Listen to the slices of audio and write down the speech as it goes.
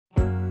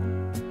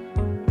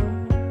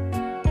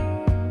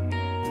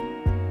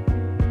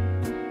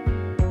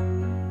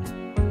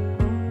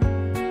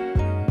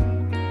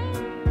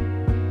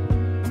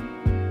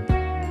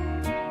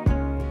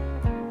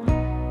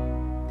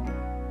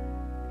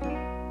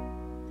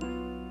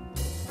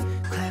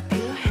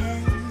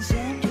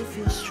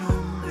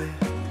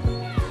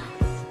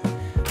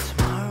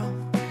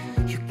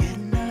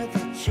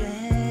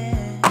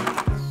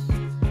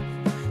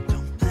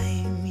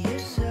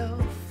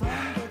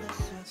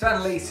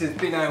Annalisa's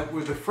been out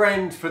with a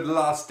friend for the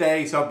last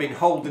day, so I've been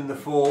holding the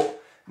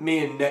fort. Me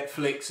and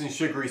Netflix and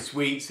Sugary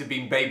Sweets have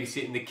been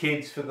babysitting the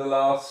kids for the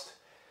last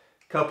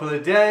couple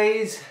of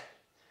days.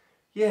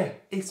 Yeah,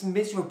 it's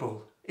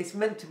miserable. It's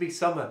meant to be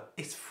summer.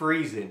 It's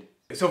freezing.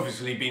 It's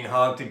obviously been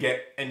hard to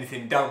get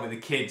anything done with the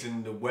kids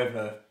and the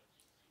weather.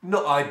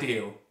 Not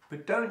ideal,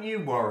 but don't you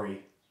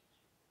worry.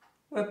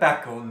 We're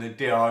back on the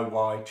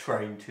DIY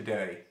train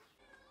today.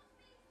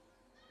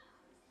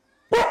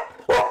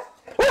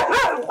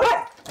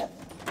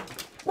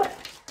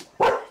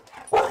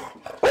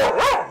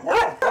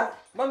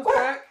 Mum's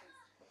back.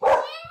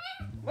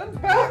 Mum's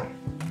back.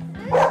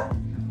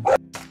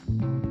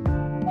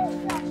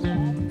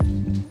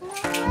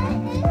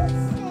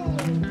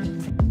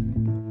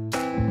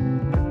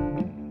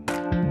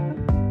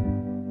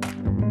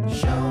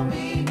 Show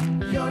me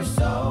your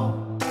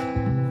soul.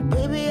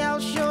 Baby, I'll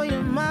show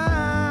you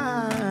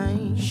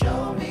mine.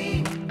 Show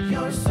me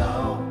your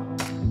soul.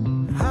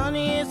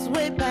 Honey, it's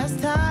way past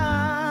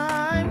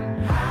time.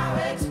 How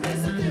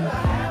expensive do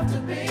I have to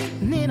be?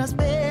 Need I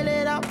spell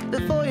it out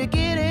before you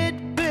get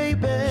it,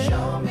 baby?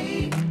 Show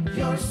me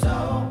your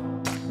soul.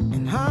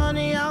 And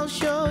honey, I'll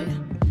show you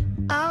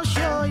mine. I'll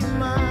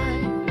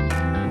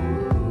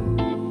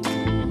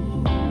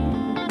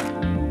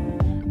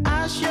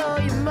show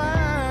you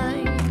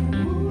mine.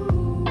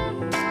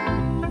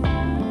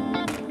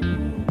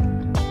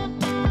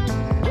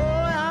 Oh,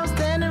 I'm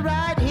standing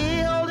right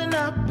here holding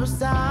up a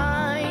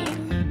sign,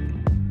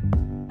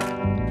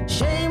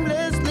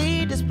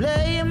 shamelessly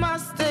displaying my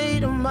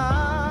state of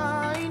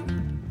mind.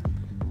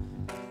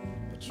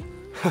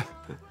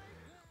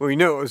 Well, you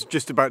know what I was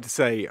just about to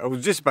say. I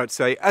was just about to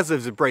say, as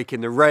there's a break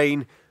in the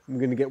rain, I'm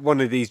going to get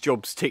one of these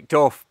jobs ticked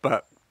off,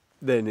 but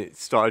then it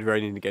started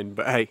raining again.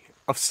 But hey,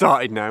 I've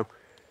started now.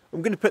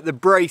 I'm going to put the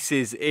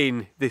braces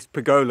in this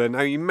pergola.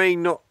 Now, you may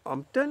not,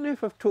 I don't know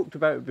if I've talked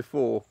about it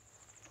before.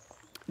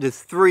 There's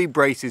 3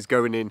 braces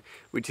going in,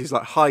 which is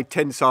like high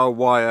tensile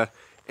wire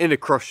in a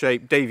cross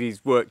shape.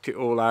 Davey's worked it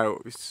all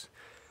out. It's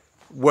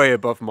way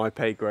above my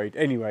pay grade.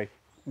 Anyway,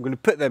 I'm going to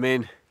put them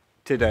in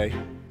today.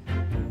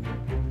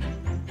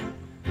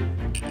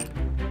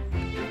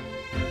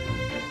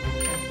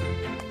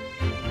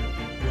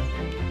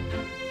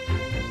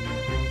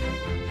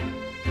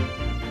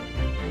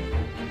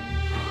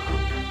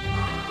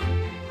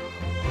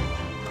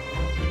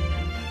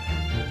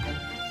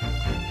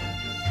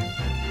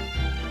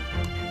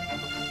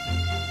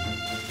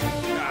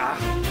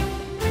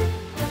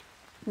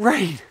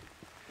 Rain!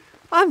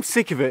 I'm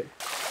sick of it.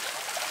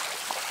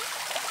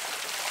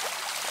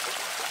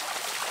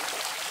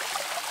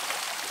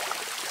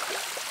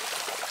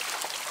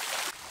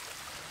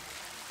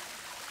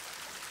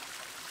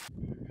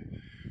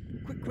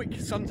 Quick,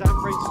 sun's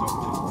out, rain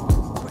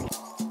stopped. Quick.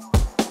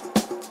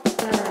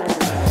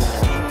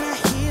 When I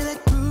hear that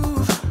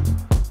groove,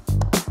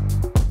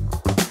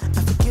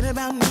 I forget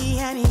about me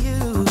and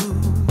you.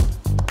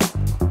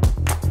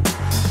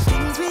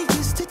 Things we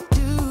used to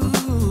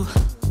do,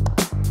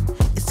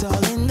 it's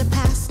all in the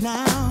past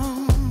now.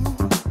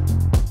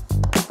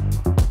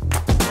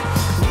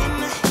 When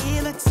I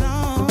hear that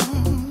song,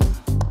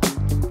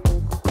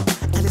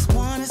 I just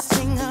wanna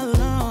sing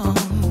along.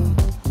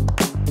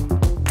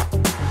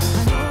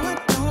 I know I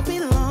don't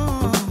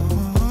belong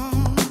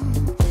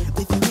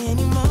with you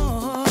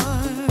anymore.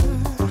 And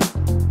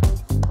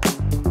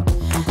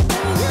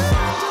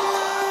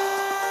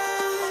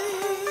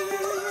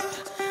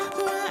you wonder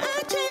why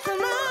I changed my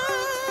mind,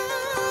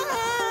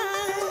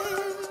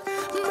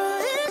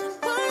 but it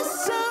was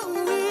so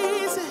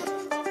easy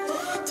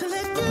to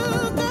let you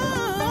go.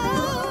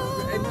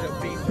 It ended up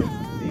being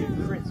a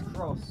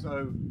crisscross, so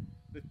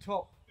the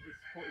top is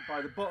supported by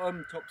the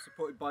bottom, top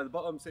supported by the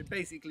bottom, so it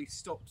basically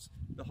stops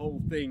the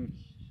whole thing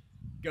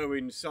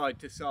going side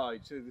to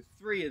side. So there's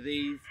 3 of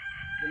these,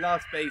 the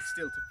last base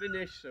still to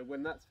finish, so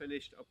when that's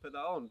finished I'll put that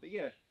on. But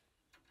yeah,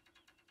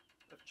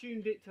 I've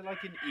tuned it to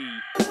like an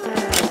E.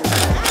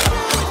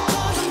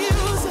 All the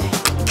music,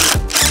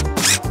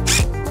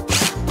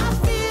 I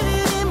feel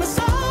it in my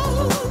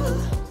soul.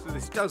 So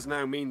this does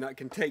now mean that I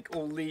can take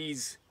all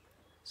these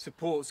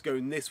supports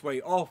going this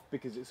way off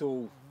because it's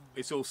all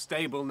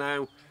stable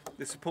now.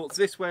 The supports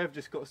this way, I've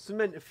just got to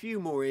cement a few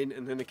more in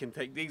and then I can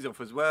take these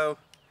off as well.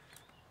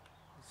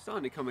 It's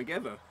starting to come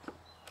together.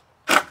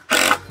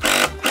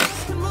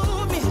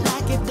 Move me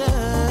like it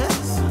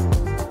does.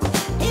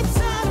 It's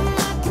out of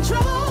my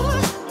control.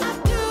 I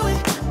do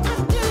it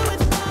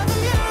for the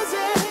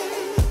music.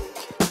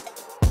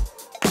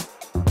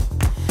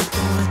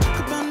 Look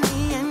about me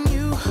and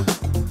you.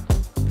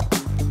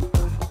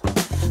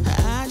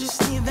 I just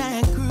need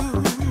that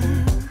groove.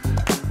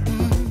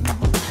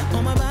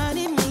 Oh, my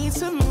body needs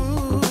to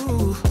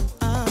move.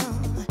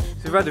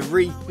 So I've had a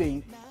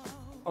rethink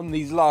on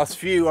these last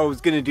few. I was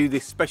going to do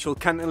this special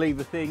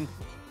cantilever thing.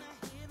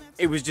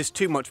 It was just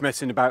too much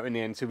messing about in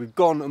the end, so we've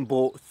gone and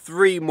bought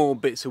 3 more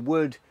bits of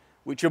wood,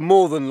 which are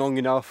more than long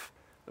enough.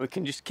 We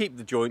can just keep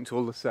the joints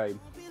all the same.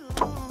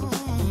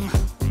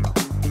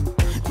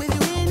 With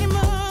you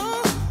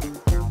anymore.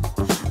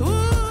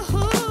 Ooh.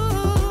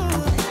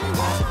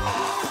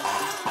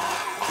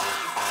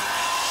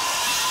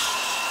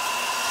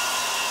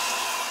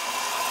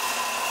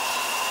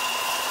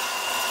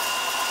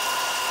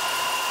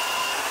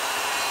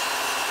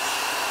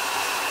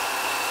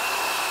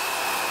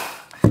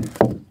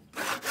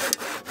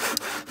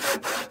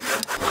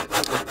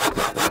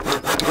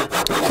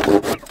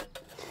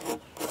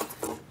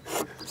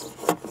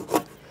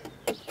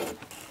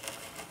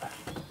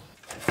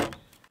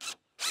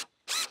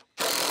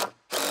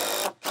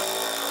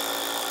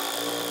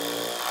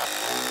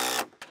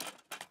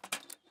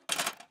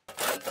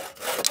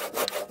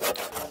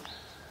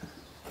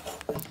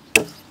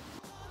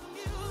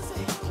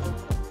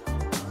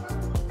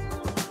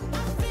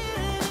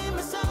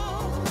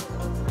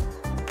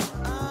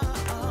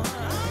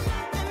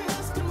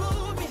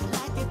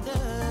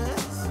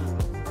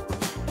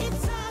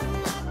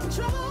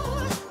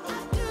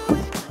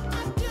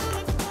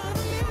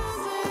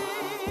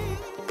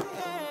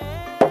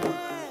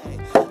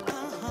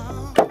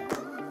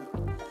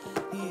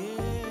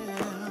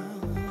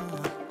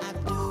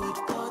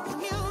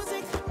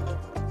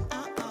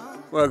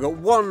 Well, I've got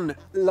one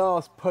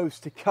last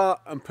post to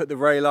cut and put the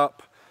rail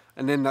up,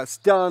 and then that's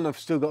done. I've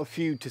still got a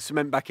few to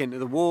cement back into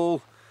the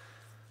wall.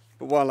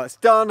 But while that's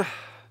done, I'm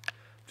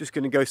just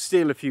going to go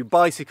steal a few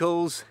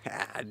bicycles.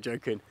 I'm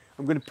joking.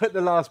 I'm going to put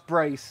the last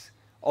brace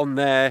on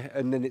there,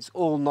 and then it's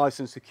all nice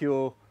and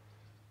secure.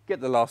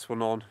 Get the last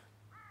one on.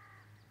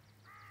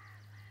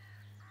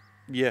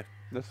 Yeah,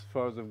 that's as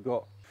far as I've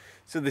got.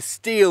 So the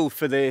steel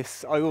for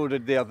this, I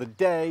ordered the other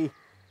day.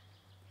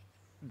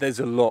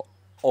 There's a lot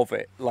of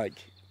it, like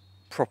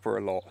proper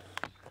a lot.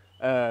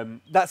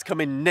 That's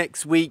coming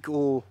next week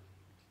or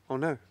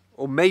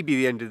maybe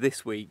the end of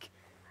this week.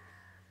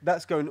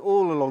 That's going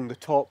all along the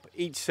top.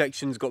 Each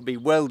section's got to be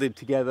welded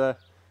together.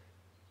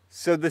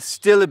 So there's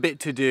still a bit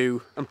to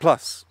do, and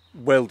plus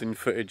welding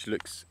footage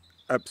looks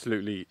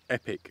absolutely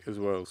epic as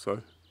well,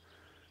 so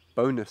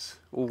bonus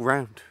all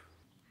round.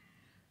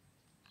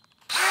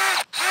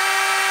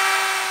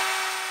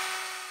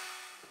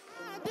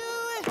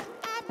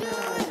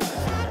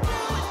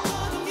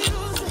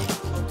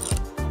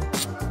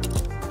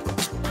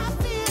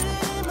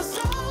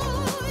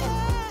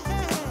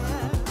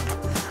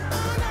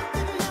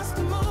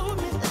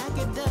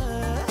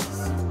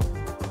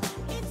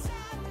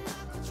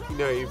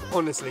 You know, you've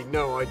honestly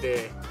no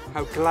idea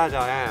how glad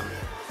I am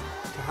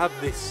to have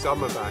this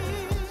summer back.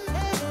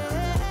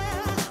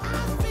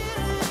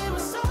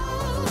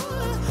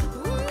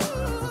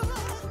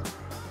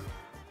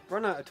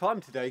 Run out of time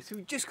today, so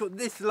we've just got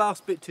this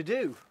last bit to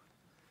do.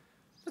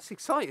 That's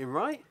exciting,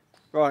 right?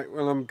 Right,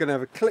 well, I'm going to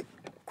have a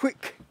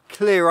quick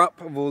clear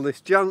up of all this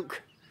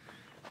junk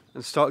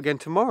and start again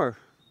tomorrow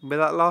with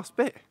that last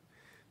bit.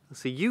 I'll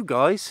see you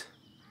guys,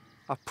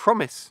 I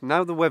promise,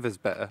 now the weather's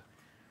better,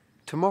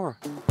 tomorrow.